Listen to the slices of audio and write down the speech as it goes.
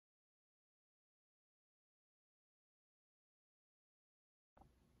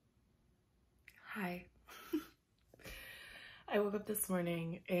Hi. I woke up this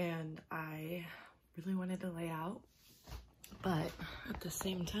morning and I really wanted to lay out, but at the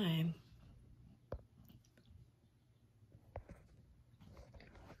same time,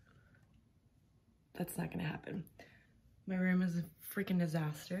 that's not gonna happen. My room is a freaking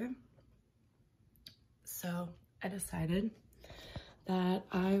disaster. So I decided that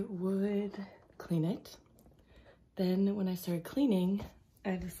I would clean it. Then when I started cleaning,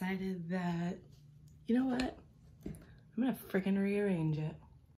 I decided that, you know what? I'm gonna freaking rearrange it.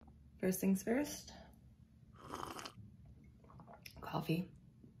 First things first, coffee.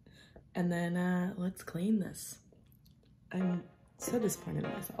 And then let's clean this. I'm so disappointed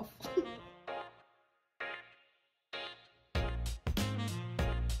in myself.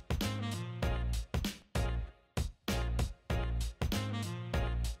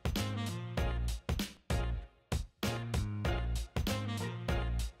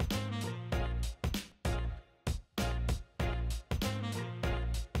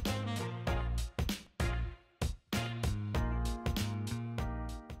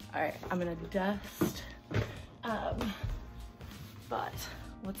 All right, I'm gonna dust, but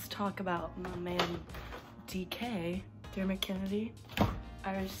let's talk about my man DK, Dermot Kennedy,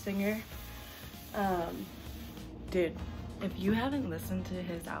 Irish singer. Dude, if you haven't listened to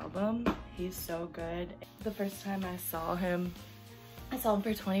his album, he's so good. The first time I saw him for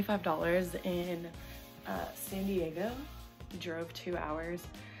 $25 in San Diego. Drove 2 hours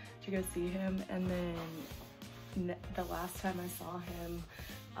to go see him, and then the last time I saw him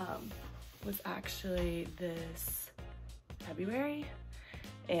was actually this February,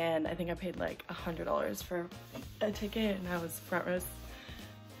 and I think I paid like $100 for a ticket and I was front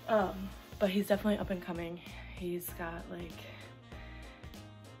row. But he's definitely up and coming. He's got like,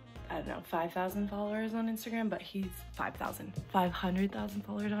 I don't know, 5,000 followers on Instagram, but he's 500,000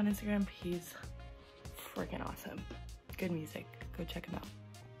 followers on Instagram. He's freaking awesome. Good music, go check him out.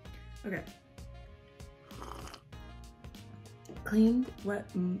 Okay. Cleaned what,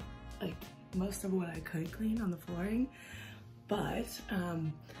 like most of what I could clean on the flooring, but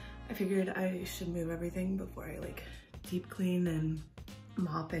I figured I should move everything before I like deep clean and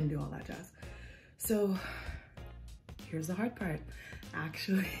mop and do all that jazz. So here's the hard part,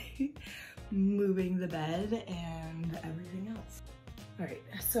 actually moving the bed and everything else. All right,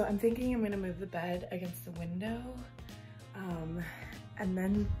 so I'm thinking I'm gonna move the bed against the window, and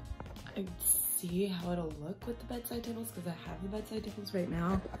then I see how it'll look with the bedside tables, because I have the bedside tables right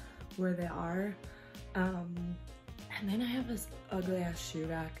now where they are. And then I have this ugly ass shoe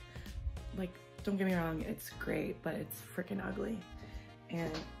rack. Like, don't get me wrong, it's great, but it's freaking ugly.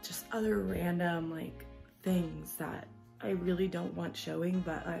 And just other random like things that I really don't want showing,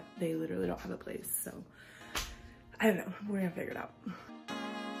 but they literally don't have a place. So I don't know, we're gonna figure it out.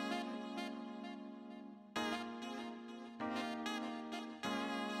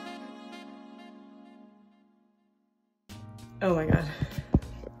 Oh my God,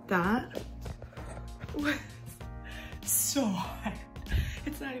 that was so hard.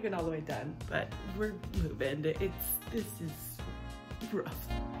 It's not even all the way done, but we're moving. This is rough.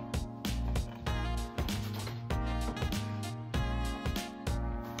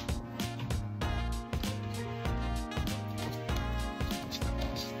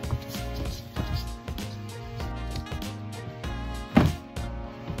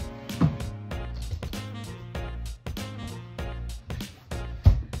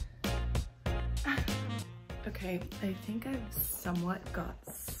 Okay, I think I've somewhat got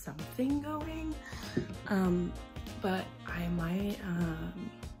something going, but I might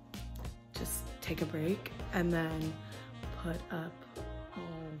just take a break and then put up all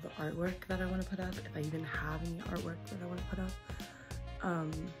the artwork that I want to put up, if I even have any artwork that I want to put up,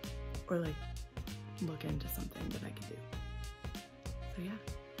 or like look into something that I could do. So yeah,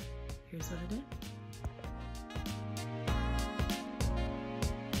 here's what I did.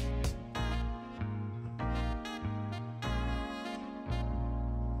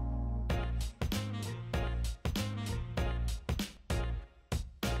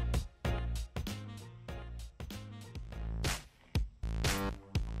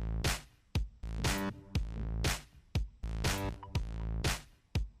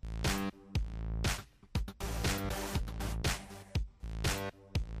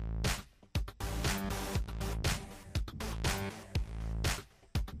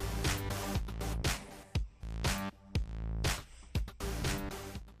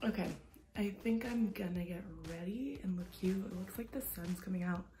 Okay, I think I'm gonna get ready and look cute. It looks like the sun's coming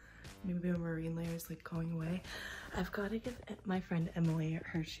out. Maybe a marine layer is like going away. I've got to give my friend Emily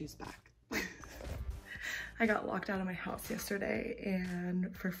her shoes back. I got locked out of my house yesterday,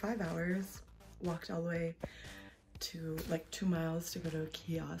 and for 5 hours walked all the way to like 2 miles to go to a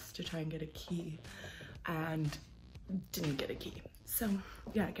kiosk to try and get a key, and didn't get a key. So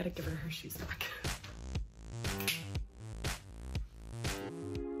yeah, I gotta give her shoes back.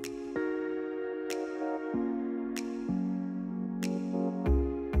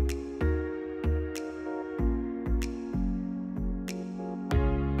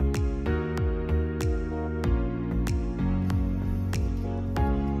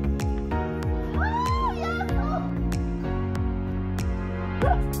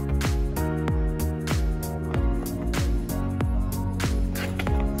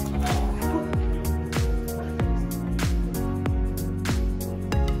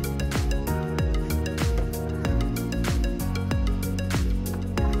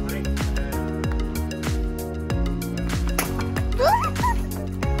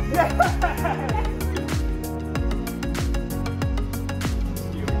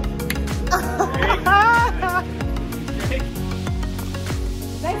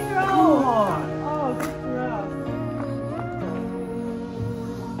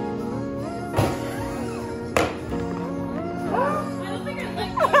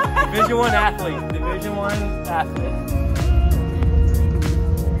 Division 1 athlete. Division 1 athlete.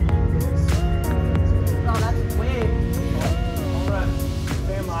 Oh, that's way. Alright.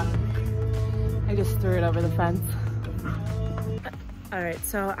 Sandlot. I just threw it over the fence. Alright,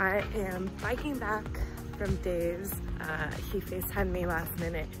 so I am biking back from Dave's. He FaceTimed me last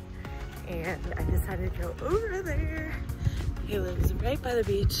minute and I decided to go over there. He lives right by the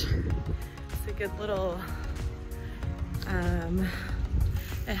beach. It's a good little,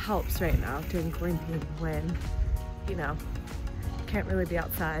 it helps right now during quarantine when, you know, can't really be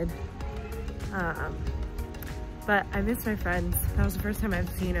outside. But I miss my friends. That was the first time I've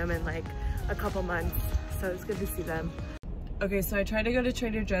seen them in like a couple months, so it's good to see them. Okay, so I tried to go to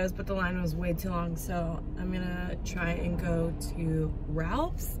Trader Joe's, but the line was way too long, so I'm gonna try and go to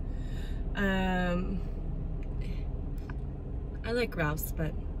Ralph's. I like Ralph's,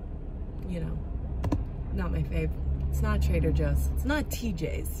 but you know, not my fave. It's not Trader Joe's. It's not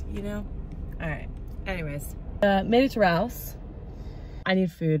TJ's, you know? All right, anyways. Made it to Ralph's. I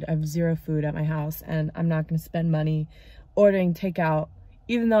need food. I have zero food at my house, and I'm not gonna spend money ordering takeout.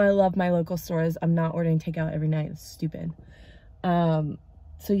 Even though I love my local stores, I'm not ordering takeout every night. It's stupid.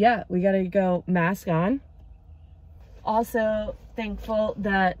 So yeah, we gotta go mask on. Also thankful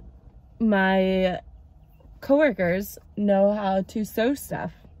that my coworkers know how to sew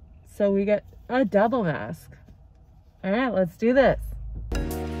stuff. So we get a double mask. All right, let's do this.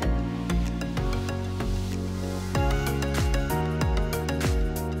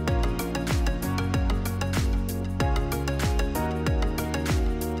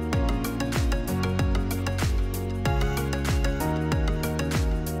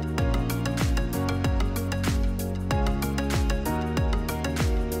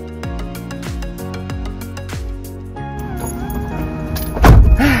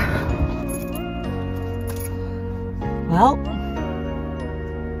 Well,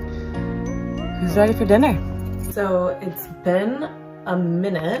 who's ready for dinner? So it's been a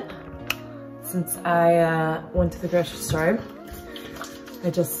minute since I went to the grocery store. I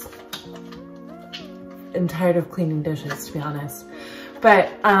just am tired of cleaning dishes, to be honest. But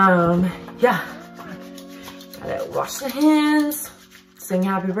yeah, gotta wash the hands, sing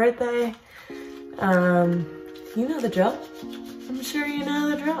happy birthday. You know the drill. I'm sure you know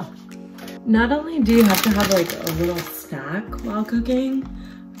the drill. Not only do you have to have like a little snack while cooking,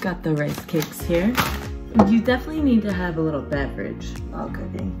 got the rice cakes here, you definitely need to have a little beverage while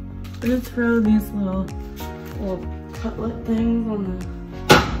cooking. I'm gonna throw these little cutlet things on the,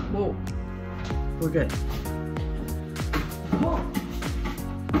 whoa, we're good. All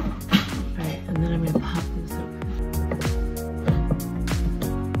right, and then I'm gonna pop this open.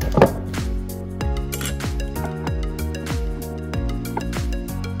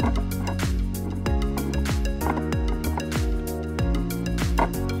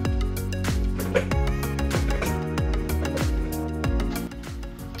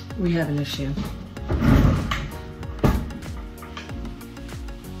 We have an issue.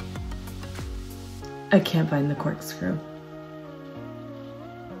 I can't find the corkscrew.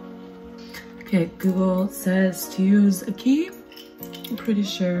 Okay, Google says to use a key. I'm pretty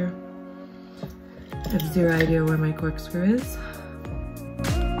sure. I have zero idea where my corkscrew is.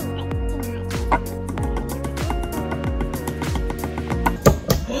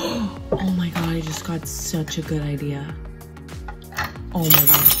 Oh my god, I just got such a good idea. Oh my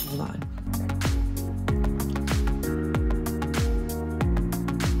gosh, hold on.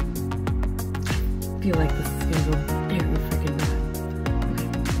 I feel like this is gonna go very freaking bad.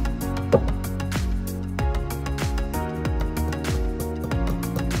 Okay.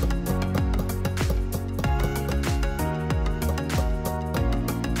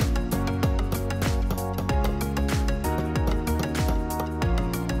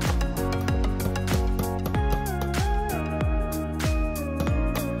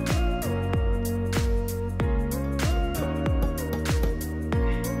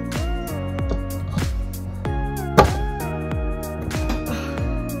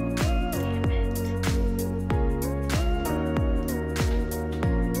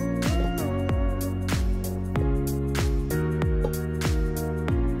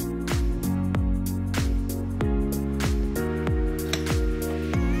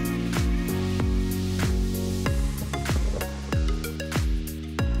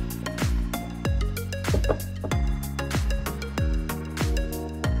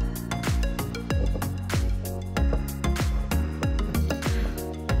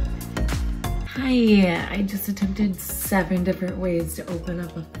 Hi! I just attempted 7 different ways to open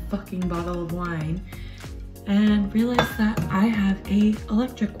up a fucking bottle of wine and realized that I have a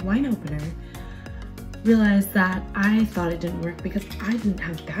electric wine opener. Realized that I thought it didn't work because I didn't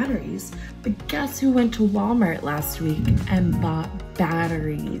have batteries. But guess who went to Walmart last week and bought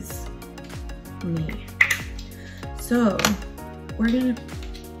batteries? Me. So we're gonna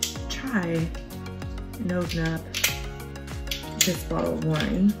try and open up this bottle of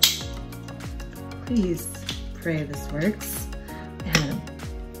wine. Please pray this works. And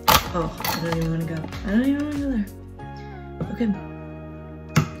oh, I don't even want to go. I don't even want to go there. Okay.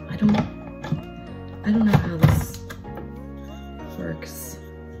 I don't know how this works,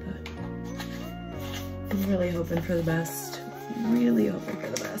 but I'm really hoping for the best. Really hoping for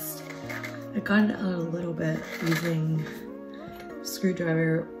the best. I got it out a little bit using a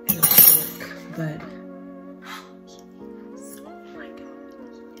screwdriver and a fork, but oh my god,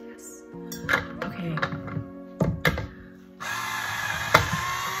 yes. Okay.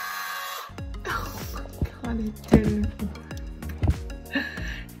 Oh my god, it didn't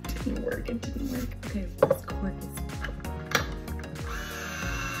work. It didn't work. Okay, this cork is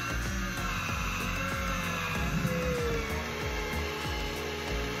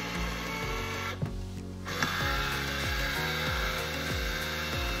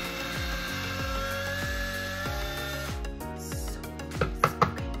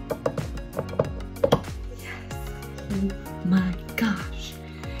oh my gosh.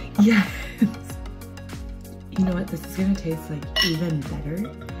 Yes. You know what? This is gonna taste like even better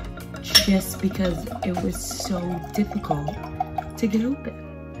just because it was so difficult to get open.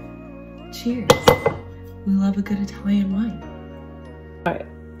 Cheers. We love a good Italian wine. All right,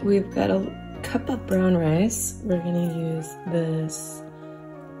 we've got a cup of brown rice. We're gonna use this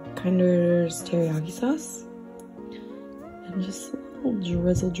Kinder's teriyaki sauce and just a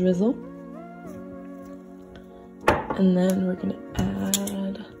little drizzle. And then we're gonna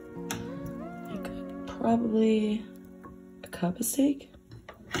add like probably a cup of steak.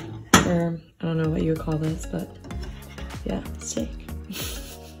 Or I don't know what you would call this, but yeah, steak.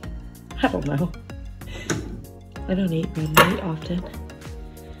 I don't know. I don't eat red meat often.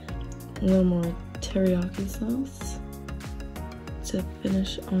 A little more teriyaki sauce to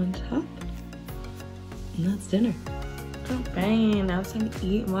finish on top. And that's dinner. Oh, bang. Now it's time to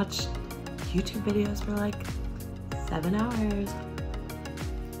eat and watch YouTube videos for like 7 hours.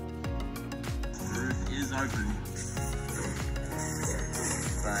 It is open.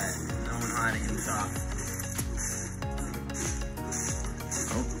 But no one hiding in the top.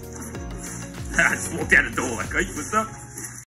 Oh. I just walked out the door like, hey, what's up?